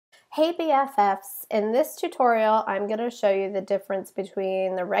Hey BFFs, in this tutorial I'm going to show you the difference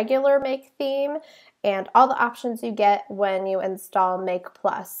between the regular Make theme and all the options you get when you install Make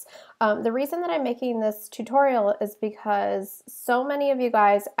Plus. The reason that I'm making this tutorial is because so many of you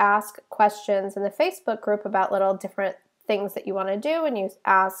guys ask questions in the Facebook group about little different things that you want to do, and you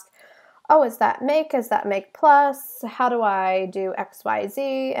ask, oh, is that Make Plus? How do I do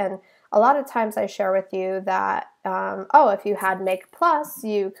XYZ? And a lot of times I share with you that, oh, if you had Make Plus,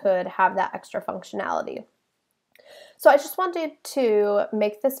 you could have that extra functionality. So I just wanted to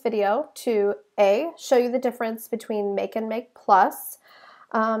make this video to A, show you the difference between Make and Make Plus,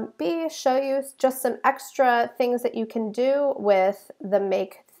 B, show you just some extra things that you can do with the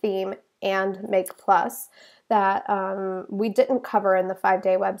Make theme and Make Plus that we didn't cover in the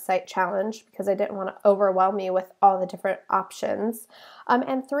 5-day website challenge because I didn't want to overwhelm you with all the different options.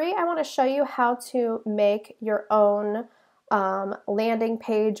 And 3, I want to show you how to make your own landing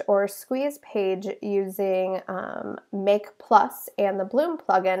page or squeeze page using Make Plus and the Bloom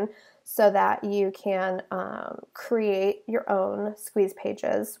plugin so that you can create your own squeeze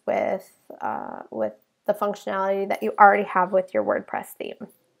pages with the functionality that you already have with your WordPress theme.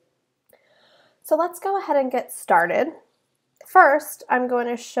 So let's go ahead and get started. First, I'm going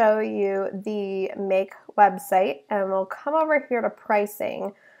to show you the Make website, and we'll come over here to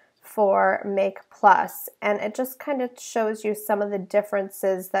pricing for Make Plus, and it just kind of shows you some of the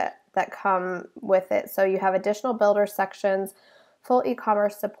differences that come with it. So you have additional builder sections, full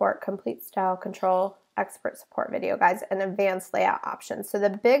e-commerce support, complete style control, expert support video guides, and advanced layout options. So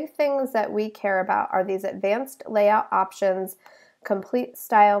the big things that we care about are these advanced layout options, complete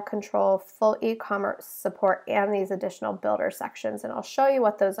style control, full e-commerce support, and these additional builder sections. And I'll show you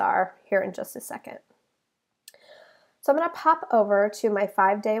what those are here in just a second. So I'm going to pop over to my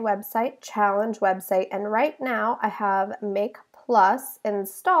 5-day website challenge website, and right now I have Make Plus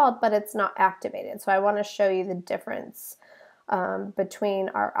installed, but it's not activated. So I want to show you the difference between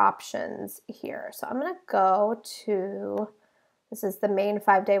our options here. So I'm going to go to, this is the main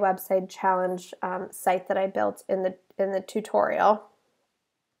 5-day website challenge site that I built in the tutorial.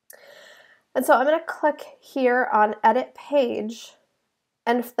 And so I'm going to click here on Edit Page,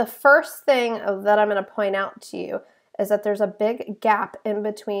 and the first thing that I'm going to point out to you is that there's a big gap in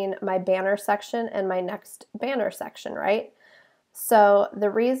between my banner section and my next banner section, right? So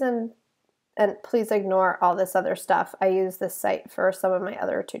the reason, and please ignore all this other stuff, I use this site for some of my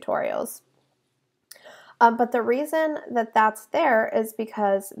other tutorials. But the reason that that's there is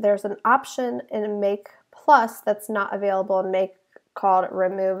because there's an option in Make Plus that's not available in Make called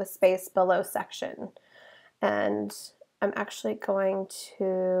Remove Space Below Section. And I'm actually going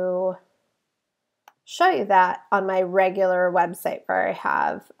to show you that on my regular website where I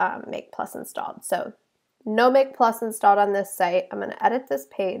have Make Plus installed. So no Make Plus installed on this site. I'm going to edit this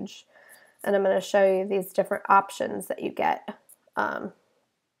page, and I'm going to show you these different options that you get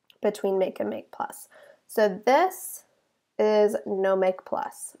between Make and Make Plus. So this is no Make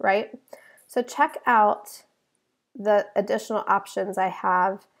Plus, right? So check out the additional options I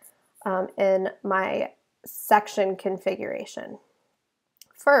have in my section configuration.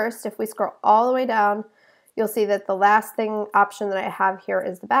 First, if we scroll all the way down, you'll see that the last option that I have here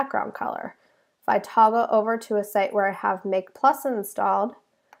is the background color. If I toggle over to a site where I have Make Plus installed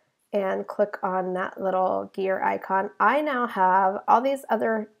and click on that little gear icon, I now have all these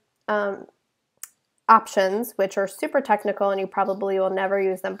other options, which are super technical and you probably will never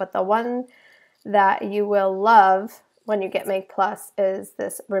use them, but the one that you will love when you get Make Plus is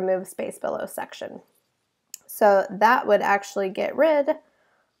this Remove Space Below section. So that would actually get rid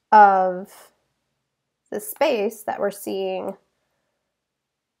of the space that we're seeing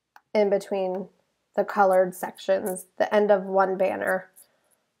in between the colored sections, the end of one banner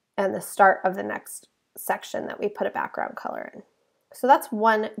and the start of the next section that we put a background color in. So that's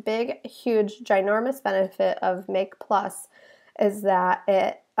one big, huge, ginormous benefit of Make Plus, is that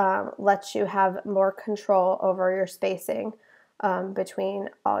it lets you have more control over your spacing between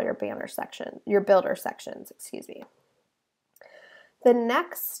all your banner sections, your builder sections, excuse me. The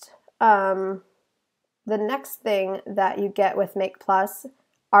next thing that you get with Make Plus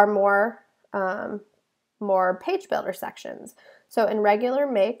are more page builder sections. So in regular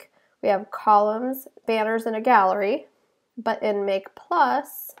Make, we have columns, banners, and a gallery. But in Make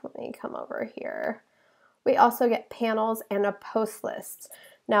Plus, let me come over here, we also get panels and a post list.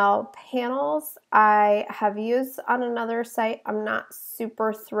 Now, panels I have used on another site. I'm not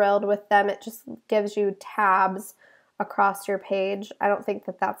super thrilled with them. It just gives you tabs across your page. I don't think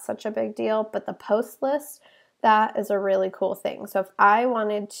that that's such a big deal, but the post list, that is a really cool thing. So if I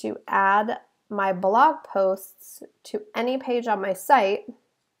wanted to add my blog posts to any page on my site,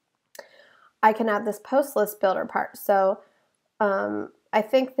 I can add this post list builder part. So I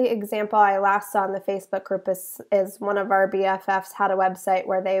think the example I last saw in the Facebook group is one of our BFFs had a website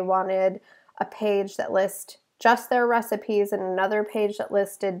where they wanted a page that lists just their recipes and another page that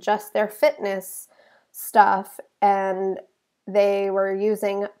listed just their fitness stuff, and they were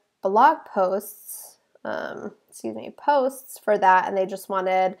using blog posts, posts for that, and they just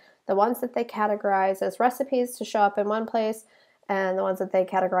wanted the ones that they categorize as recipes to show up in one place and the ones that they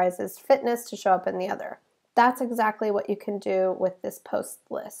categorize as fitness to show up in the other. That's exactly what you can do with this post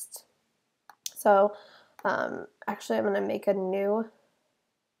list. So actually I'm going to make a new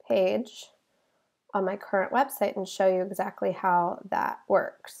page on my current website and show you exactly how that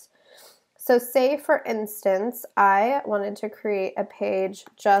works. So say for instance, I wanted to create a page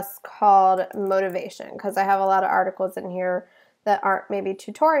just called motivation, because I have a lot of articles in here that aren't maybe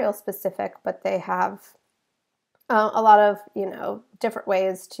tutorial specific, but they have a lot of, different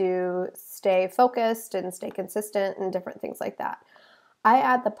ways to stay focused and stay consistent and different things like that. I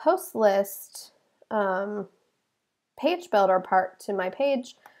add the post list page builder part to my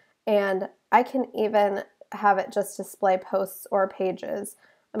page, and I can even have it just display posts or pages.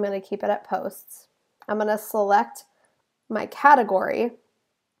 I'm going to keep it at posts. I'm going to select my category.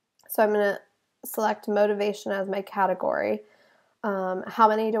 So I'm going to select motivation as my category. How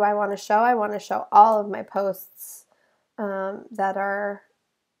many do I want to show? I want to show all of my posts that are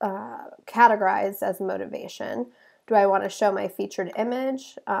categorized as motivation. Do I want to show my featured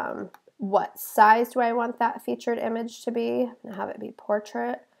image? What size do I want that featured image to be? Have it be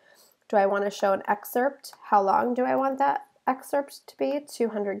portrait. Do I want to show an excerpt? How long do I want that excerpt to be?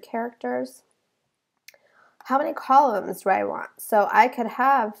 200 characters. How many columns do I want? So I could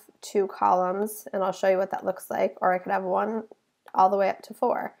have 2 columns, and I'll show you what that looks like, or I could have 1 all the way up to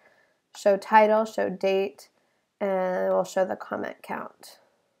 4. Show title, show date, and we'll show the comment count.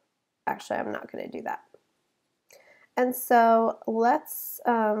 Actually, I'm not going to do that. And so let's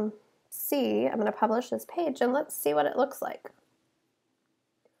see. I'm going to publish this page, and let's see what it looks like.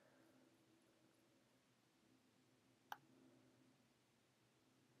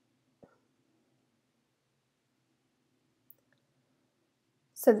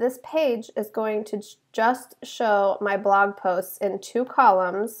 So this page is going to just show my blog posts in 2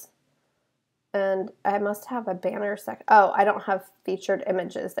 columns, and I must have a banner section. Oh, I don't have featured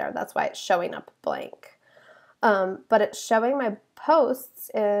images there. That's why it's showing up blank. But it's showing my posts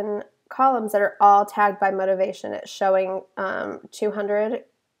in columns that are all tagged by motivation. It's showing 200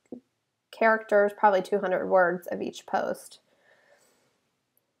 characters, probably 200 words of each post.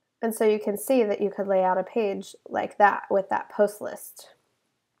 And so you can see that you could lay out a page like that with that post list.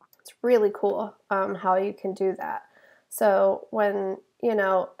 It's really cool how you can do that. So when,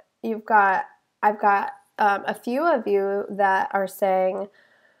 I've got a few of you that are saying,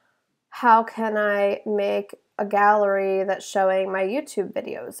 how can I make a gallery that's showing my YouTube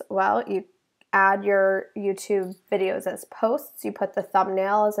videos? Well, you add your YouTube videos as posts. You put the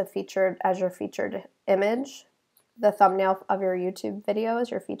thumbnail as your featured image. The thumbnail of your YouTube video is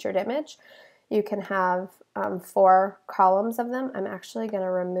your featured image. You can have 4 columns of them. I'm actually going to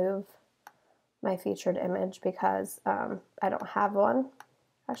remove my featured image because I don't have one.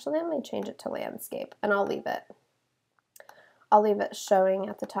 Actually, let me change it to landscape, and I'll leave it. I'll leave it showing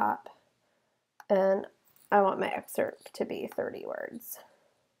at the top, and I want my excerpt to be 30 words.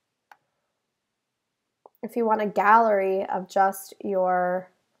 If you want a gallery of just your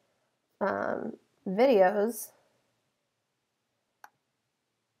videos,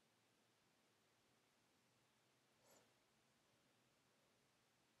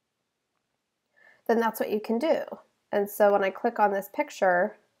 then that's what you can do. And so when I click on this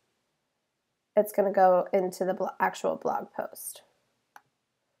picture, it's going to go into the actual blog post.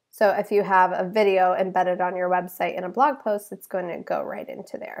 So if you have a video embedded on your website in a blog post, it's going to go right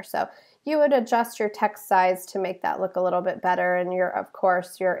into there. So you would adjust your text size to make that look a little bit better, and of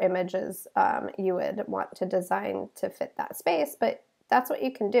course your images you would want to design to fit that space, but that's what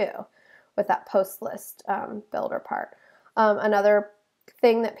you can do with that post list builder part. Another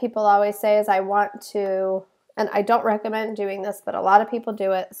thing that people always say is, I want to, and I don't recommend doing this, but a lot of people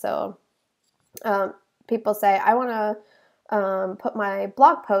do it. So people say, I want to put my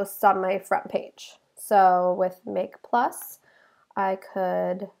blog posts on my front page. So with Make Plus, I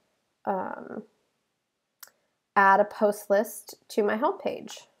could add a post list to my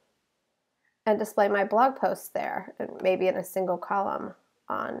homepage and display my blog posts there, and maybe in a single column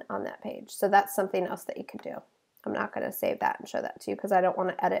on that page. So that's something else that you could do. I'm not going to save that and show that to you because I don't want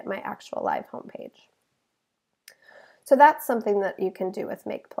to edit my actual live homepage. So that's something that you can do with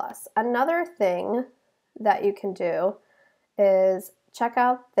Make Plus. Another thing that you can do is check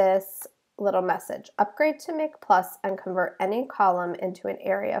out this little message. Upgrade to Make Plus and convert any column into an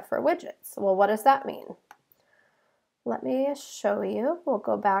area for widgets. Well, what does that mean? Let me show you. We'll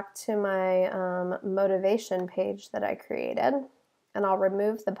go back to my motivation page that I created, and I'll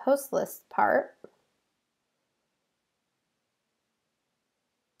remove the post list part.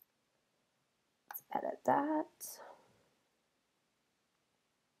 Let's edit that.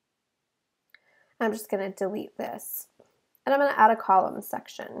 I'm just going to delete this, and I'm going to add a column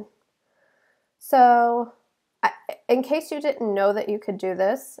section. So in case you didn't know that you could do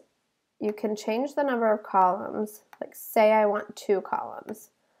this, you can change the number of columns. Like say I want 2 columns,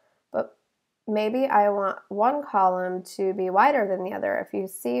 but maybe I want one column to be wider than the other. If you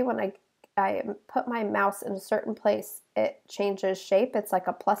see when I put my mouse in a certain place, it changes shape. It's like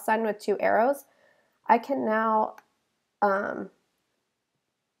a plus sign with 2 arrows. I can now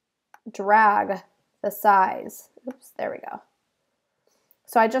drag the size. Oops, there we go.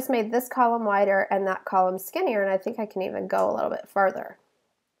 So I just made this column wider and that column skinnier, and I think I can even go a little bit further.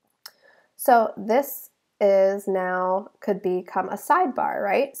 So this is now could become a sidebar,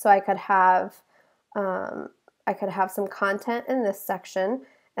 right? So I could have some content in this section,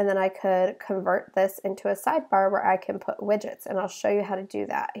 and then I could convert this into a sidebar where I can put widgets, and I'll show you how to do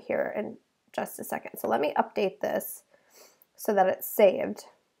that here in just a second. So let me update this so that it's saved.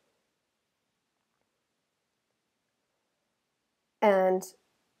 And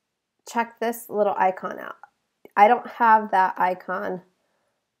check this little icon out. I don't have that icon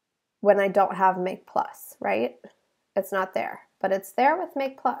when I don't have Make Plus, right? It's not there, but it's there with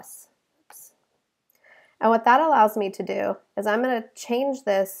Make Plus. Oops. And what that allows me to do is I'm going to change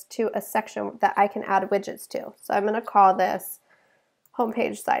this to a section that I can add widgets to. So I'm going to call this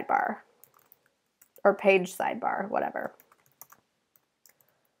homepage sidebar or page sidebar, whatever.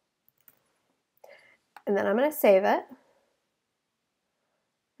 And then I'm going to save it.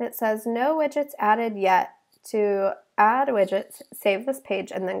 It says no widgets added yet. To add widgets, save this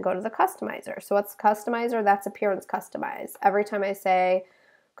page and then go to the customizer. So what's customizer? That's appearance customize. Every time I say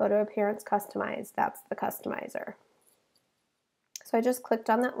go to appearance customize, that's the customizer. So I just clicked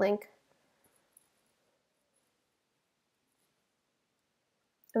on that link.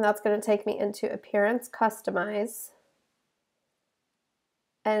 And that's going to take me into appearance customize.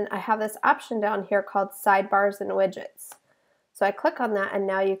 And I have this option down here called sidebars and widgets. So I click on that, and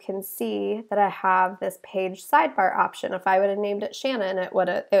now you can see that I have this page sidebar option. If I would have named it Shannon, it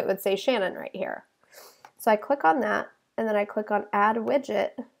would say Shannon right here. So I click on that, and then I click on Add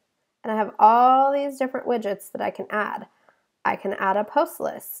Widget, and I have all these different widgets that I can add. I can add a post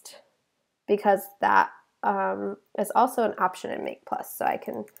list because that is also an option in Make Plus. So I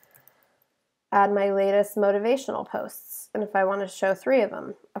can add my latest motivational posts, and if I want to show 3 of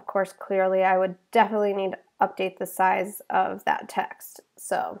them, of course, clearly I would definitely need to update the size of that text.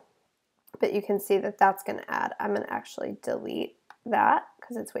 So, but you can see that that's going to add. I'm going to actually delete that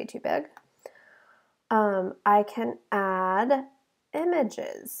because it's way too big. I can add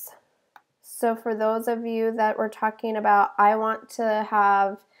images. So for those of you that were talking about, I want to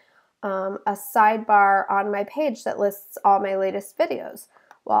have a sidebar on my page that lists all my latest videos.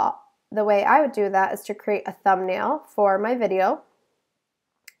 Well, the way I would do that is to create a thumbnail for my video,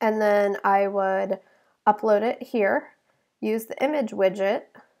 and then I would upload it here, use the image widget.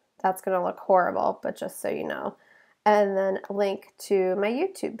 That's going to look horrible, but just so you know, and then link to my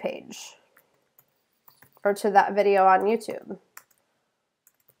YouTube page or to that video on YouTube.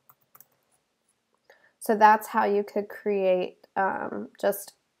 So that's how you could create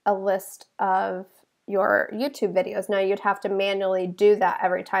just a list of your YouTube videos. Now you'd have to manually do that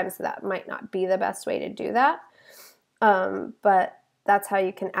every time, so that might not be the best way to do that. But that's how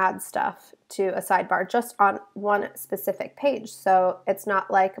you can add stuff to a sidebar just on one specific page. So it's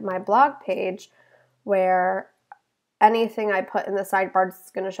not like my blog page where anything I put in the sidebar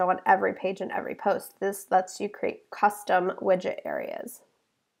is going to show on every page and every post. This lets you create custom widget areas.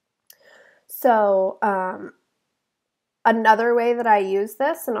 So another way that I use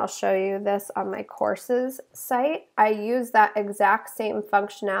this, and I'll show you this on my courses site, I use that exact same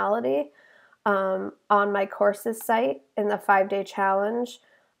functionality on my courses site in the 5-day challenge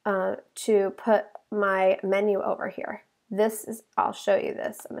to put my menu over here. This is, I'll show you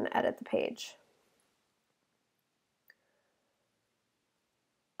this. I'm going to edit the page.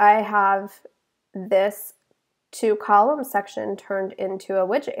 I have this 2-column section turned into a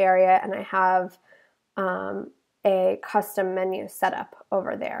widget area, and I have a custom menu set up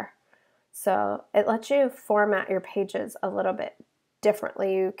over there. So it lets you format your pages a little bit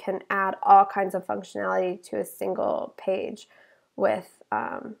differently. You can add all kinds of functionality to a single page with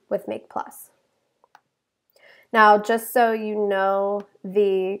Make Plus. Now, just so you know,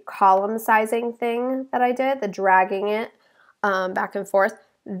 the column sizing thing that I did, the dragging it back and forth,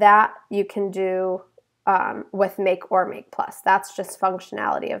 that you can do with Make or Make Plus. That's just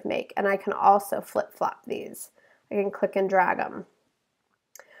functionality of Make. And I can also flip-flop these. I can click and drag them.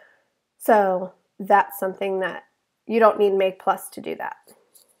 So that's something that you don't need Make Plus to do that.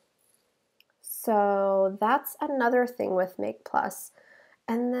 So that's another thing with Make Plus.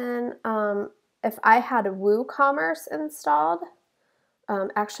 And then if I had WooCommerce installed,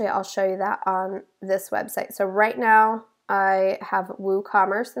 actually I'll show you that on this website. So right now I have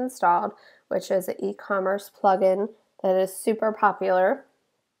WooCommerce installed, which is an e-commerce plugin that is super popular.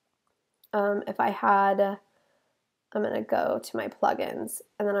 If I had, I'm going to go to my plugins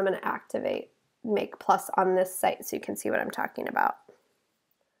and then I'm going to activate Make Plus on this site so you can see what I'm talking about.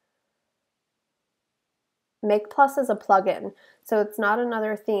 Make Plus is a plugin, so it's not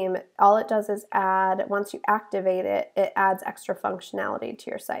another theme. All it does is add, once you activate it, it adds extra functionality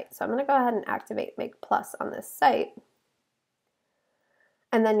to your site. So I'm going to go ahead and activate Make Plus on this site.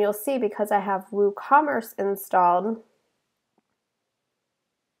 And then you'll see, because I have WooCommerce installed,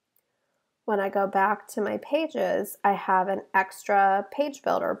 when I go back to my pages, I have an extra page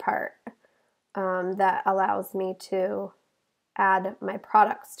builder part that allows me to add my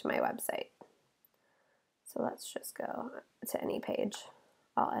products to my website. So let's just go to any page.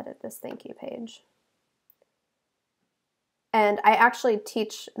 I'll edit this thank you page. And I actually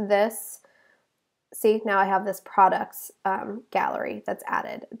teach this. See, now I have this products gallery that's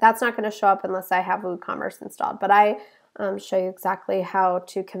added. That's not going to show up unless I have WooCommerce installed, but I show you exactly how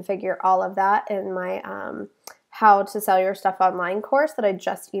to configure all of that in my how to sell your stuff online course that I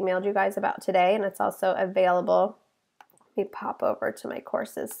just emailed you guys about today. And it's also available. Let me pop over to my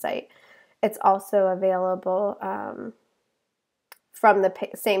courses site. It's also available from the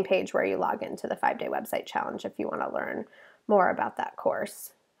same page where you log into the 5-day website challenge if you want to learn more about that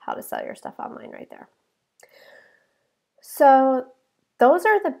course, how to sell your stuff online, right there. So those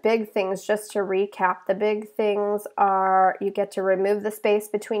are the big things. Just to recap, the big things are you get to remove the space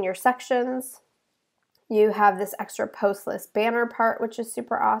between your sections. You have this extra post list banner part, which is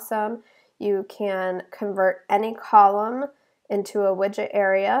super awesome. You can convert any column into a widget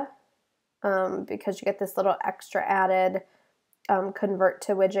area. Because you get this little extra added convert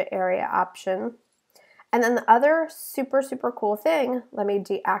to widget area option. And then the other super, super cool thing, let me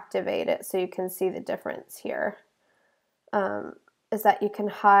deactivate it so you can see the difference here, is that you can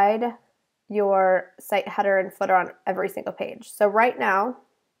hide your site header and footer on every single page. So right now,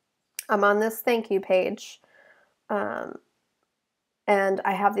 I'm on this thank you page, and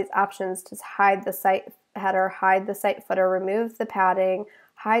I have these options to hide the site header, hide the site footer, remove the padding,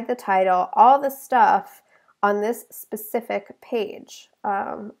 hide the title, all the stuff on this specific page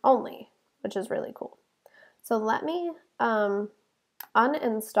only, which is really cool. So let me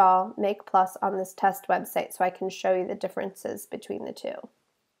uninstall Make Plus on this test website so I can show you the differences between the two.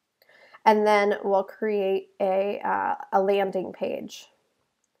 And then we'll create a landing page.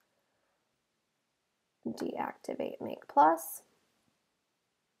 Deactivate Make Plus.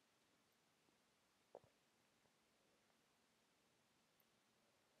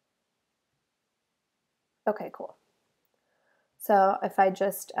 Okay, cool. So if I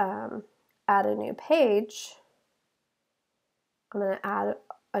just add a new page, I'm going to add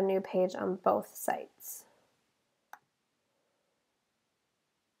a new page on both sites.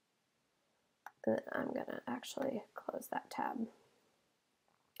 And I'm going to actually close that tab.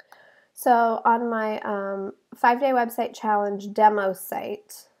 So on my 5-day website challenge demo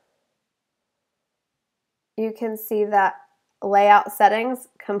site, you can see that layout settings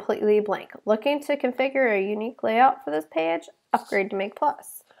completely blank. Looking to configure a unique layout for this page? Upgrade to Make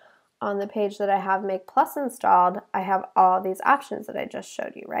Plus. On the page that I have Make Plus installed, I have all these options that I just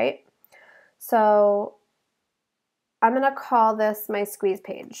showed you, right? So I'm going to call this my squeeze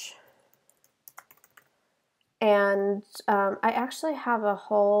page. And I actually have a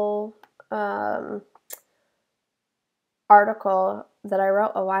whole article that I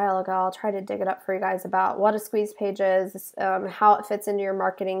wrote a while ago. I'll try to dig it up for you guys about what a squeeze page is, how it fits into your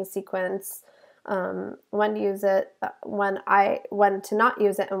marketing sequence, when to use it, when to not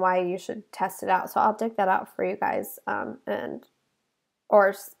use it, and why you should test it out. So I'll dig that out for you guys,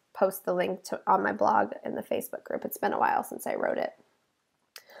 or post the link on my blog in the Facebook group. It's been a while since I wrote it.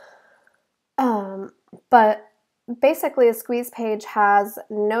 But basically, a squeeze page has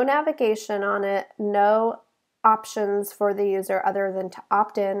no navigation on it, no options for the user other than to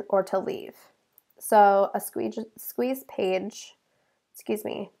opt in or to leave. So a squeeze page,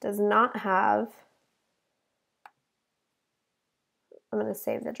 does not have, I'm going to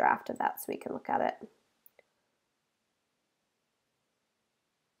save the draft of that so we can look at it.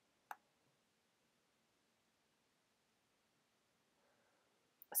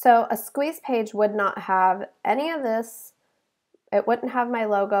 So a squeeze page would not have any of this. It wouldn't have my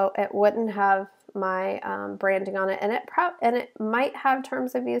logo. It wouldn't have my branding on it, and it might have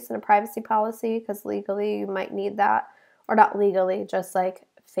terms of use and a privacy policy, because legally you might need that, or not legally, just like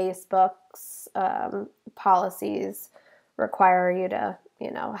Facebook's policies require you to,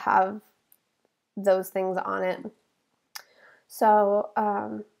 have those things on it. So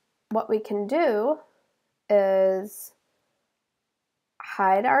what we can do is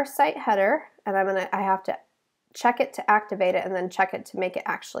hide our site header, and I have to check it to activate it and then check it to make it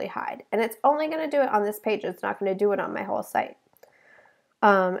actually hide. And it's only going to do it on this page. It's not going to do it on my whole site.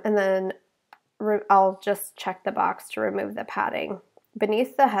 And then I'll just check the box to remove the padding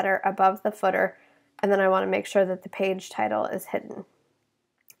beneath the header, above the footer, and then I want to make sure that the page title is hidden.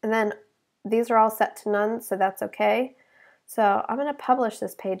 And then these are all set to none, so that's okay. So I'm going to publish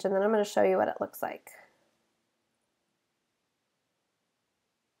this page, and then I'm going to show you what it looks like.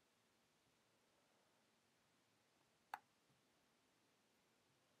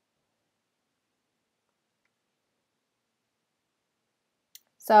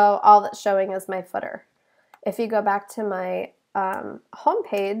 So all that's showing is my footer. If you go back to my home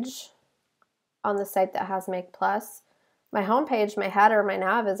page on the site that has Make Plus, my home page, my header, my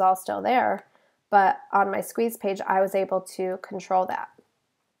nav is all still there, but on my squeeze page, I was able to control that.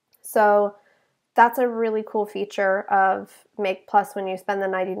 So that's a really cool feature of Make Plus. When you spend the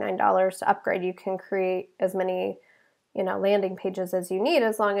 $99 to upgrade, you can create as many landing pages as you need,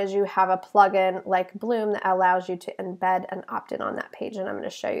 as long as you have a plugin like Bloom that allows you to embed an opt-in on that page, and I'm going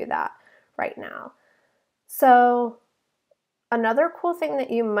to show you that right now. So another cool thing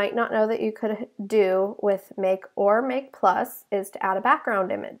that you might not know that you could do with Make or Make Plus is to add a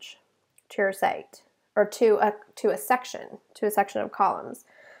background image to your site, or to a section of columns.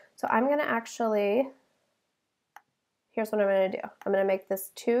 So I'm going to actually, here's what I'm going to do. I'm going to make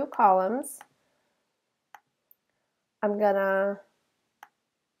this 2 columns. I'm going to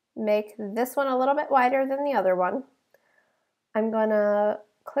make this one a little bit wider than the other one. I'm going to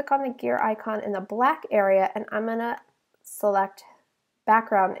click on the gear icon in the black area, and I'm going to select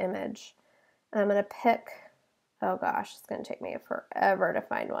background image. And I'm going to pick, oh gosh, it's going to take me forever to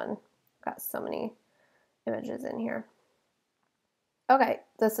find one. I've got so many images in here. Okay,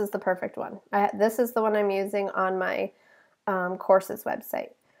 this is the perfect one. This is the one I'm using on my courses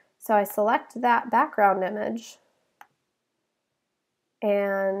website. So I select that background image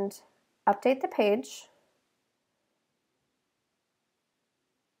and update the page.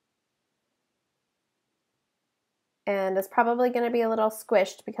 And it's probably going to be a little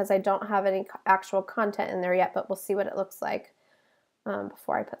squished because I don't have any actual content in there yet, but we'll see what it looks like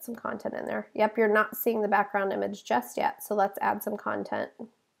before I put some content in there. Yep, you're not seeing the background image just yet, so let's add some content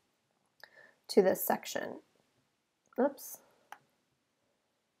to this section. Oops.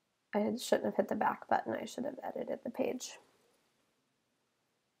 I shouldn't have hit the back button. I should have edited the page.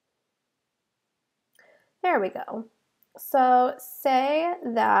 There we go. So say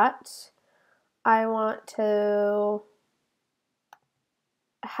that I want to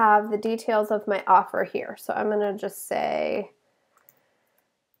have the details of my offer here. So I'm going to just say,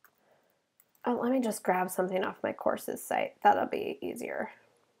 oh, let me just grab something off my courses site. That'll be easier.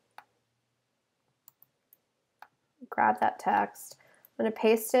 Grab that text. I'm going to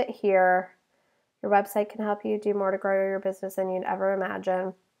paste it here. Your website can help you do more to grow your business than you'd ever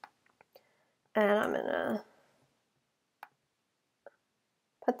imagine. And I'm going to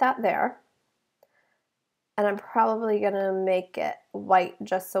put that there. And I'm probably going to make it white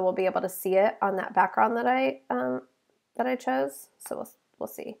just so we'll be able to see it on that background that I chose. So we'll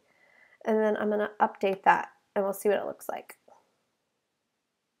see. And then I'm going to update that, and we'll see what it looks like.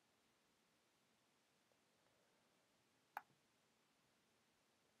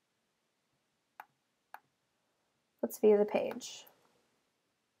 Let's view the page.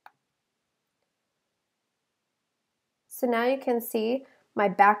 So now you can see my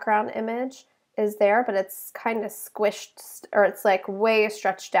background image is there, but it's kind of squished, or it's like way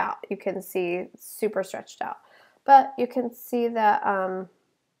stretched out. You can see super stretched out. But you can see that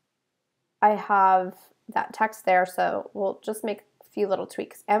I have that text there, so we'll just make a few little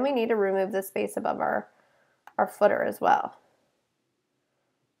tweaks. And we need to remove the space above our footer as well.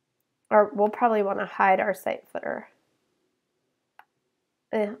 Or we'll probably want to hide our site footer.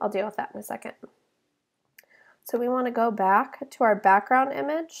 I'll deal with that in a second. So we want to go back to our background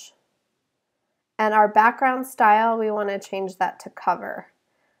image, and our background style, we want to change that to cover.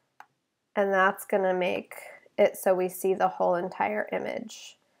 And that's going to make it so we see the whole entire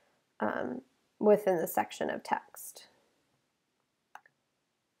image within the section of text.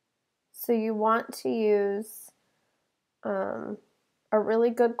 So you want to use a really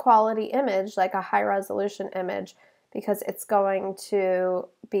good quality image, like a high resolution image, because it's going to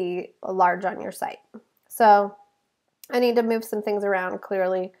be large on your site. So I need to move some things around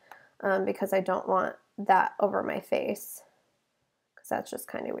clearly because I don't want that over my face, because that's just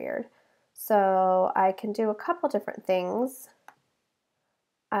kind of weird. So I can do a couple different things.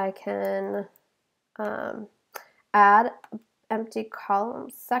 I can add empty column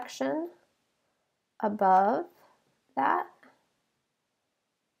section above that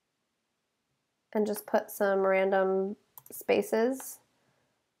and just put some random spaces.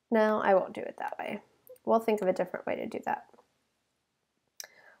 No, I won't do it that way. We'll think of a different way to do that.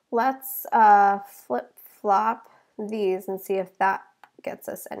 Let's flip-flop these and see if that gets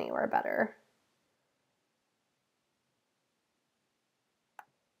us anywhere better.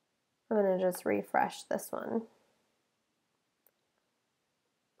 I'm going to just refresh this one.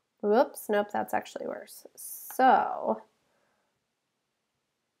 Whoops, nope, that's actually worse. So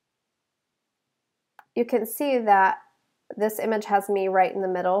you can see that this image has me right in the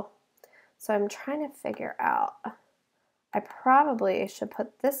middle. So I'm trying to figure out, I probably should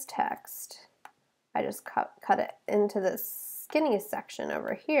put this text, I just cut it into this skinny section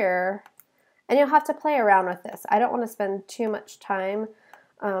over here, and you'll have to play around with this. I don't want to spend too much time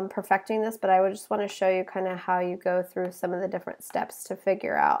perfecting this, but I would just want to show you kind of how you go through some of the different steps to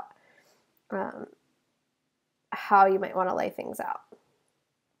figure out how you might want to lay things out.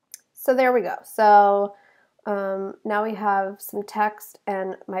 So there we go. So now we have some text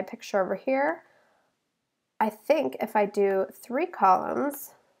and my picture over here. I think if I do 3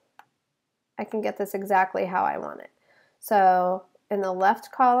 columns, I can get this exactly how I want it. So in the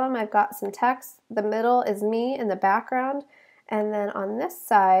left column, I've got some text. The middle is me in the background. And then on this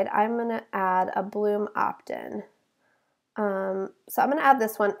side, I'm going to add a Bloom opt-in. So I'm going to add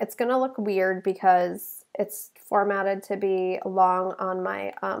this one. It's going to look weird because it's formatted to be long on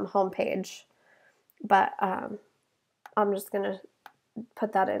my home page, but I'm just going to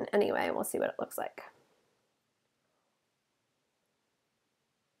put that in anyway, and we'll see what it looks like.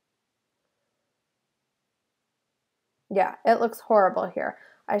 Yeah, it looks horrible here.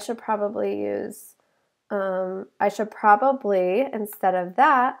 I should probably use, instead of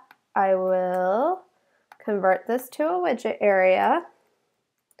that, I will convert this to a widget area.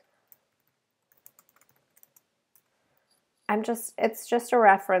 It's just a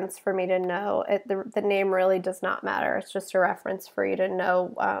reference for me to know. The name really does not matter. It's just a reference for you to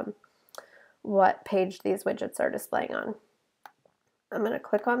know what page these widgets are displaying on. I'm going to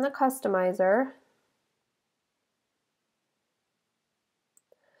click on the customizer.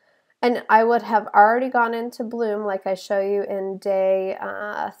 And I would have already gone into Bloom like I show you in day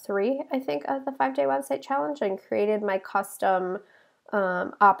 3, I think, of the 5-day website challenge, and created my custom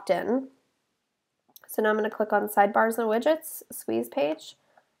opt-in. So now I'm going to click on Sidebars and Widgets, Squeeze page,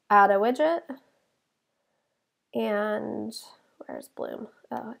 add a widget, and where's Bloom?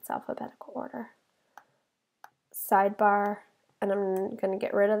 Oh, it's alphabetical order. Sidebar, and I'm going to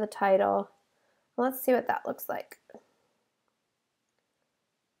get rid of the title. Let's see what that looks like.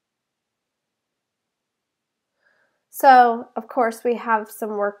 So, of course, we have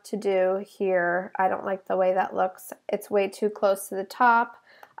some work to do here. I don't like the way that looks. It's way too close to the top.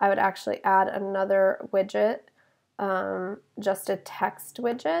 I would actually add another widget, just a text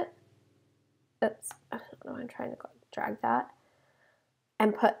widget. Oops, I don't know, I'm trying to drag that.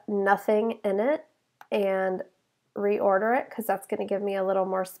 And put nothing in it and reorder it, because that's going to give me a little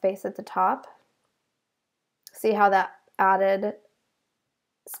more space at the top. See how that added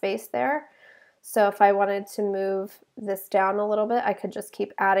space there? So if I wanted to move this down a little bit, I could just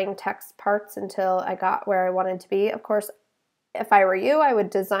keep adding text parts until I got where I wanted to be. Of course, if I were you, I would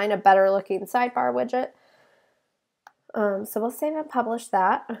design a better looking sidebar widget. So we'll save and publish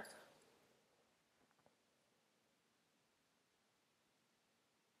that.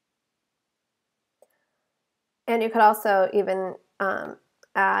 And you could also even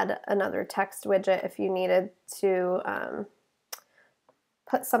add another text widget if you needed to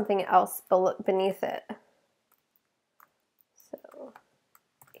put something else beneath it. So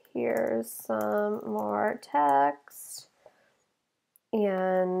here's some more text,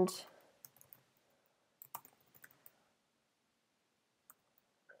 and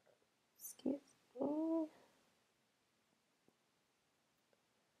excuse me.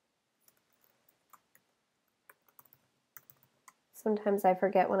 Sometimes I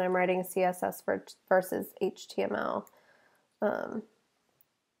forget when I'm writing CSS versus HTML.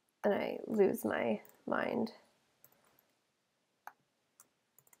 And I lose my mind.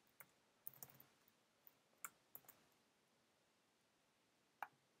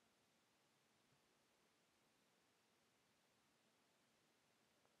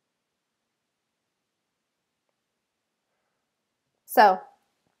 So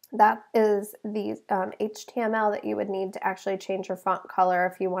that is the HTML that you would need to actually change your font color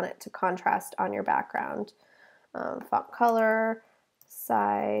if you want it to contrast on your background. Font color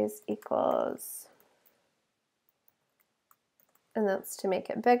size equals, and that's to make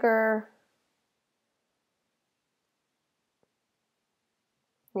it bigger.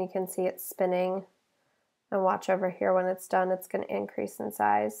 You can see it spinning, and watch over here when it's done, it's going to increase in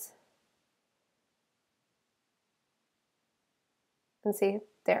size. And see,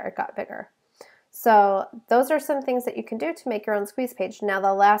 there, it got bigger. So those are some things that you can do to make your own squeeze page. Now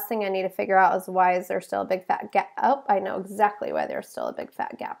the last thing I need to figure out is why is there still a big fat gap? Oh, I know exactly why there's still a big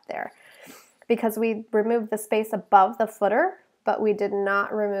fat gap there. Because we removed the space above the footer, but we did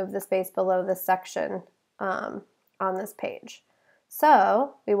not remove the space below the section on this page.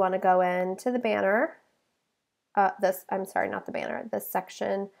 So we want to go into the banner, I'm sorry, not the banner, the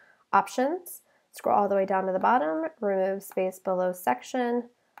section options, scroll all the way down to the bottom, remove space below section,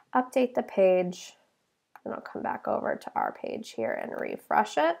 update the page, and I'll come back over to our page here and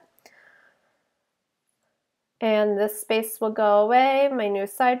refresh it. And this space will go away, my new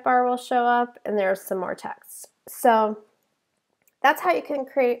sidebar will show up, and there's some more text. So that's how you can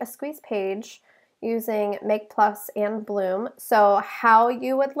create a squeeze page using Make Plus and Bloom. So how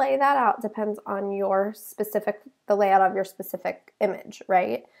you would lay that out depends on the layout of your specific image,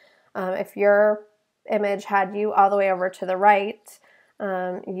 right? If your image had you all the way over to the right,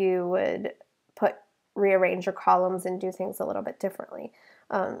 you would rearrange your columns and do things a little bit differently.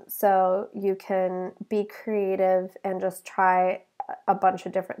 So you can be creative and just try a bunch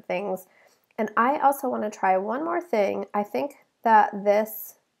of different things. And I also want to try one more thing. I think that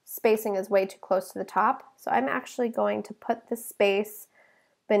this spacing is way too close to the top, so I'm actually going to put the space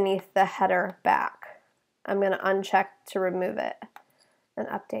beneath the header back. I'm going to uncheck to remove it and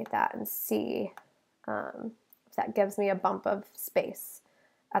update that and see if that gives me a bump of space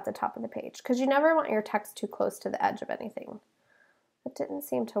at the top of the page, because you never want your text too close to the edge of anything. It didn't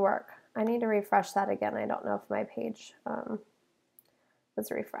seem to work. I need to refresh that again. I don't know if my page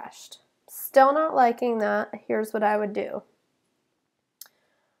was refreshed. Still not liking that. Here's what I would do.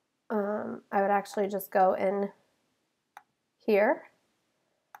 I would actually just go in here,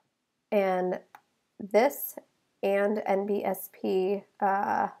 and this and NBSP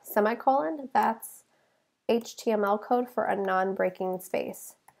semicolon, that's HTML code for a non-breaking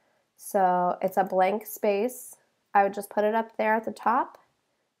space. So it's a blank space. I would just put it up there at the top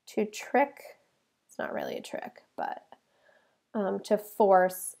to trick, it's not really a trick, but to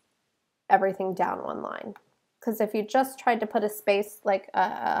force everything down one line. Because if you just tried to put a space, like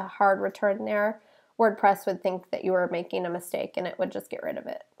a hard return there, WordPress would think that you were making a mistake and it would just get rid of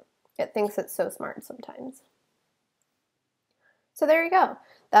it. It thinks it's so smart sometimes. So there you go.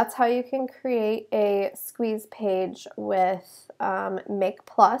 That's how you can create a squeeze page with Make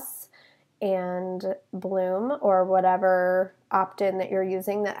Plus and Bloom, or whatever opt-in that you're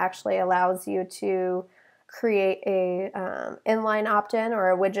using that actually allows you to create a inline opt-in or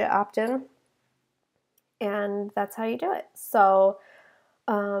a widget opt-in. And that's how you do it. So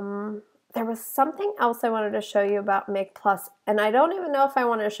there was something else I wanted to show you about Make Plus, and I don't even know if I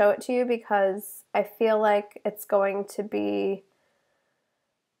want to show it to you because I feel like it's going to be,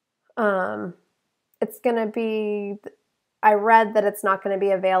 I read that it's not going to be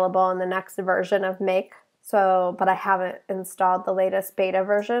available in the next version of Make, but I haven't installed the latest beta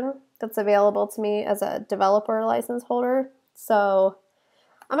version that's available to me as a developer license holder. So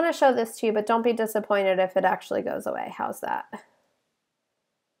I'm going to show this to you, but don't be disappointed if it actually goes away. How's that?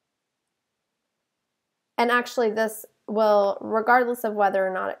 And actually this will, regardless of whether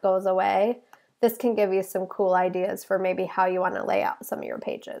or not it goes away, this can give you some cool ideas for maybe how you want to lay out some of your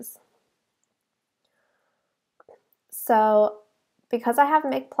pages. So because I have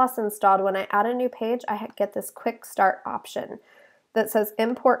Make Plus installed, when I add a new page, I get this quick start option that says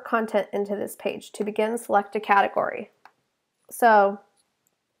import content into this page. To begin, select a category. So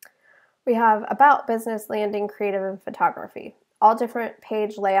we have about, business, landing, creative, and photography. All different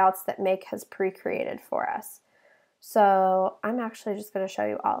page layouts that Make has pre-created for us. So I'm actually just going to show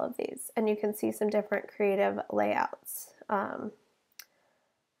you all of these, and you can see some different creative layouts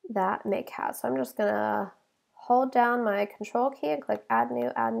that Make has. So I'm just going to hold down my control key and click add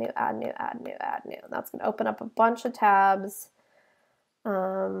new, add new, add new, add new, add new. That's going to open up a bunch of tabs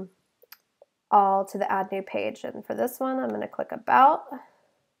all to the add new page. And for this one, I'm going to click about.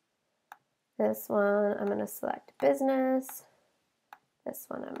 This one, I'm going to select business. This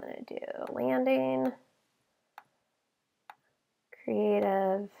one, I'm going to do landing,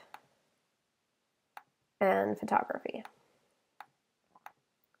 creative, and photography.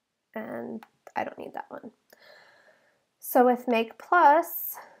 And I don't need that one. So with Make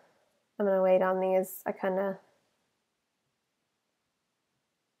Plus, I'm going to wait on these.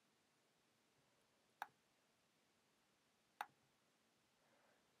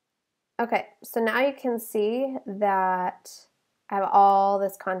 Okay, so now you can see that I have all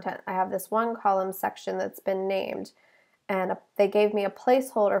this content. I have this one column section that's been named, and they gave me a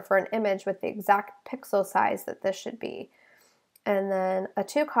placeholder for an image with the exact pixel size that this should be. And then a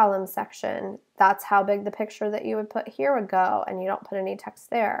 2-column section, that's how big the picture that you would put here would go, and you don't put any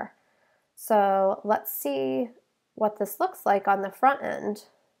text there. So let's see what this looks like on the front end.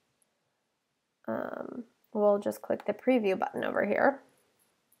 We'll just click the preview button over here.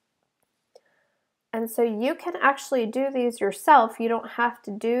 And so you can actually do these yourself. You don't have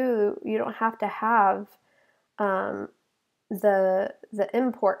to have the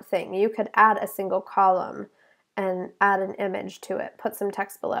import thing. You could add a single column and add an image to it, put some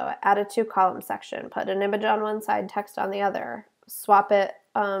text below it, add a 2-column section, put an image on one side, text on the other, swap it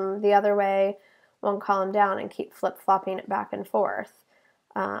the other way, 1 column down, and keep flip-flopping it back and forth.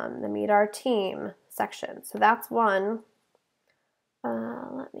 The Meet Our Team section. So that's one.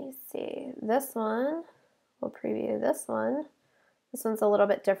 Let me see. This one, we'll preview this one. This one's a little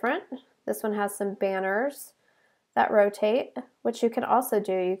bit different. This one has some banners that rotate, which you can also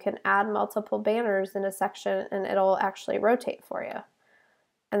do. You can add multiple banners in a section and it'll actually rotate for you.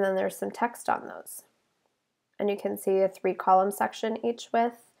 And then there's some text on those. And you can see a 3-column section each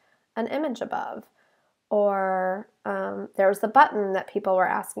with an image above. Or there's the button that people were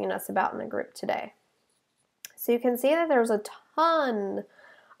asking us about in the group today. So you can see that there's a ton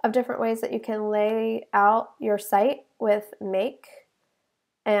of different ways that you can lay out your site with Make.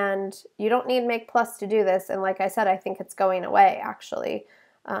 And you don't need Make Plus to do this. And like I said, I think it's going away actually.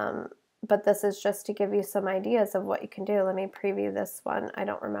 But this is just to give you some ideas of what you can do. Let me preview this one. I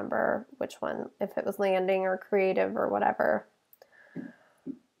don't remember which one, if it was landing or creative or whatever.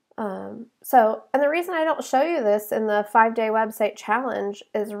 And the reason I don't show you this in the 5-day website challenge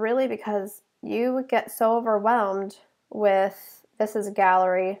is really because you would get so overwhelmed with, this is a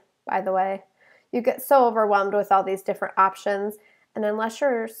gallery, by the way. You get so overwhelmed with all these different options, and unless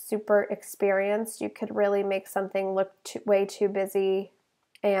you're super experienced, you could really make something look way too busy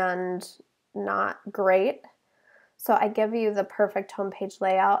and not great. So I give you the perfect homepage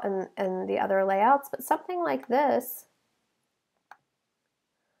layout and the other layouts, but something like this,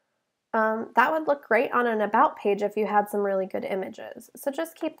 that would look great on an about page if you had some really good images. So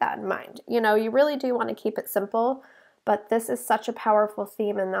just keep that in mind. You know, you really do want to keep it simple, but this is such a powerful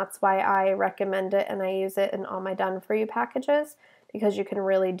theme, and that's why I recommend it and I use it in all my done for you packages, because you can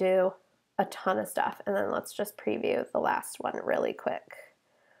really do a ton of stuff. And then let's just preview the last one really quick.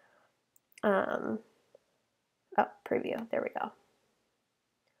 Oh, preview, there we go.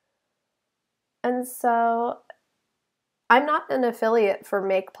 And so I'm not an affiliate for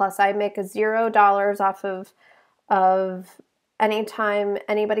Make Plus. I make $0 off of any time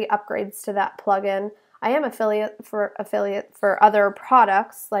anybody upgrades to that plugin. I am affiliate for other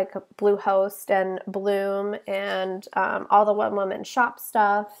products like Bluehost and Bloom and all the One Woman Shop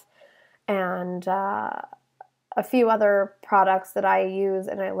stuff and a few other products that I use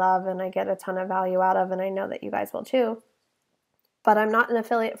and I love and I get a ton of value out of, and I know that you guys will too. But I'm not an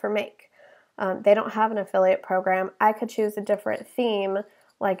affiliate for Make. They don't have an affiliate program. I could choose a different theme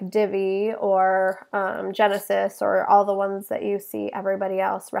like Divi or Genesis or all the ones that you see everybody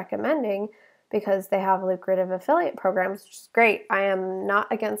else recommending because they have lucrative affiliate programs, which is great. I am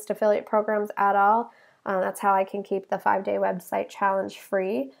not against affiliate programs at all. That's how I can keep the 5-day website challenge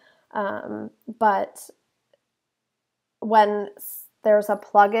free. But when there's a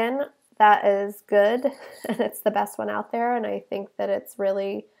plugin that is good and it's the best one out there, and I think that it's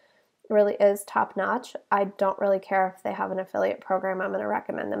really is top notch, I don't really care if they have an affiliate program. I'm going to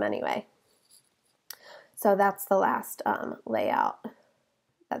recommend them anyway. So that's the last layout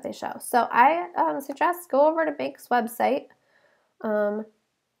that they show. So I suggest go over to Make's website.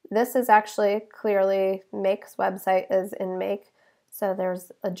 This is actually clearly Make's website is in Make. So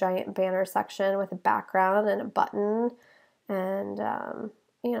there's a giant banner section with a background and a button and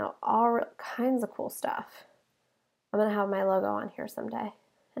you know, all kinds of cool stuff. I'm going to have my logo on here someday.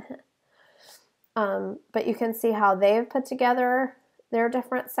 But you can see how they've put together their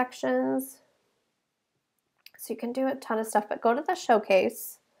different sections. So you can do a ton of stuff, but go to the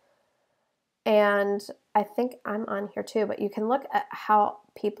showcase. And I think I'm on here too, but you can look at how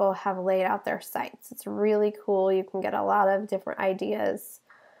people have laid out their sites. It's really cool. You can get a lot of different ideas.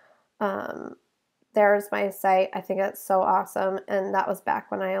 There's my site. I think it's so awesome. And that was back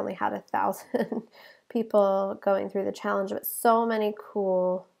when I only had 1,000 people going through the challenge, but so many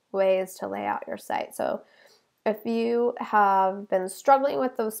cool ways to lay out your site. So If you have been struggling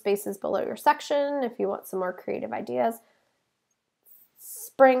with those spaces below your section, if you want some more creative ideas,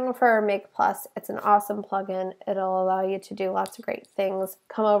 Spring for Make Plus. It's an awesome plugin. It'll allow you to do lots of great things.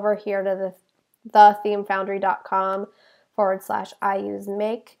 Come over here to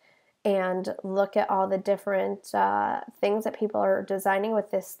thethemefoundry.com/IUseMake and look at all the different things that people are designing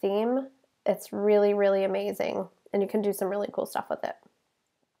with this theme. It's really, really amazing, and you can do some really cool stuff with it.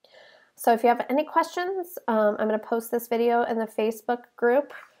 So if you have any questions, I'm going to post this video in the Facebook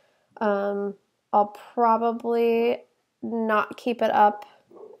group. I'll probably not keep it up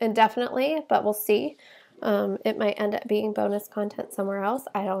indefinitely, but we'll see. It might end up being bonus content somewhere else.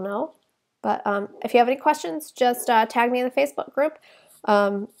 I don't know. But if you have any questions, just tag me in the Facebook group.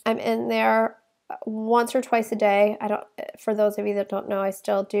 I'm in there once or twice a day. For those of you that don't know, I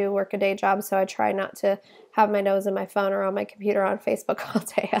still do work a day job, so I try not to have my nose in my phone or on my computer on Facebook all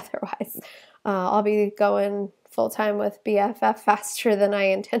day. Otherwise, I'll be going full-time with BFF faster than I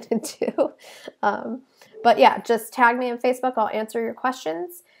intended to. But yeah, just tag me on Facebook. I'll answer your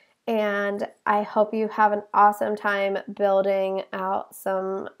questions. And I hope you have an awesome time building out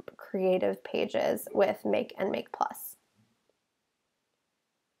some creative pages with Make and Make Plus.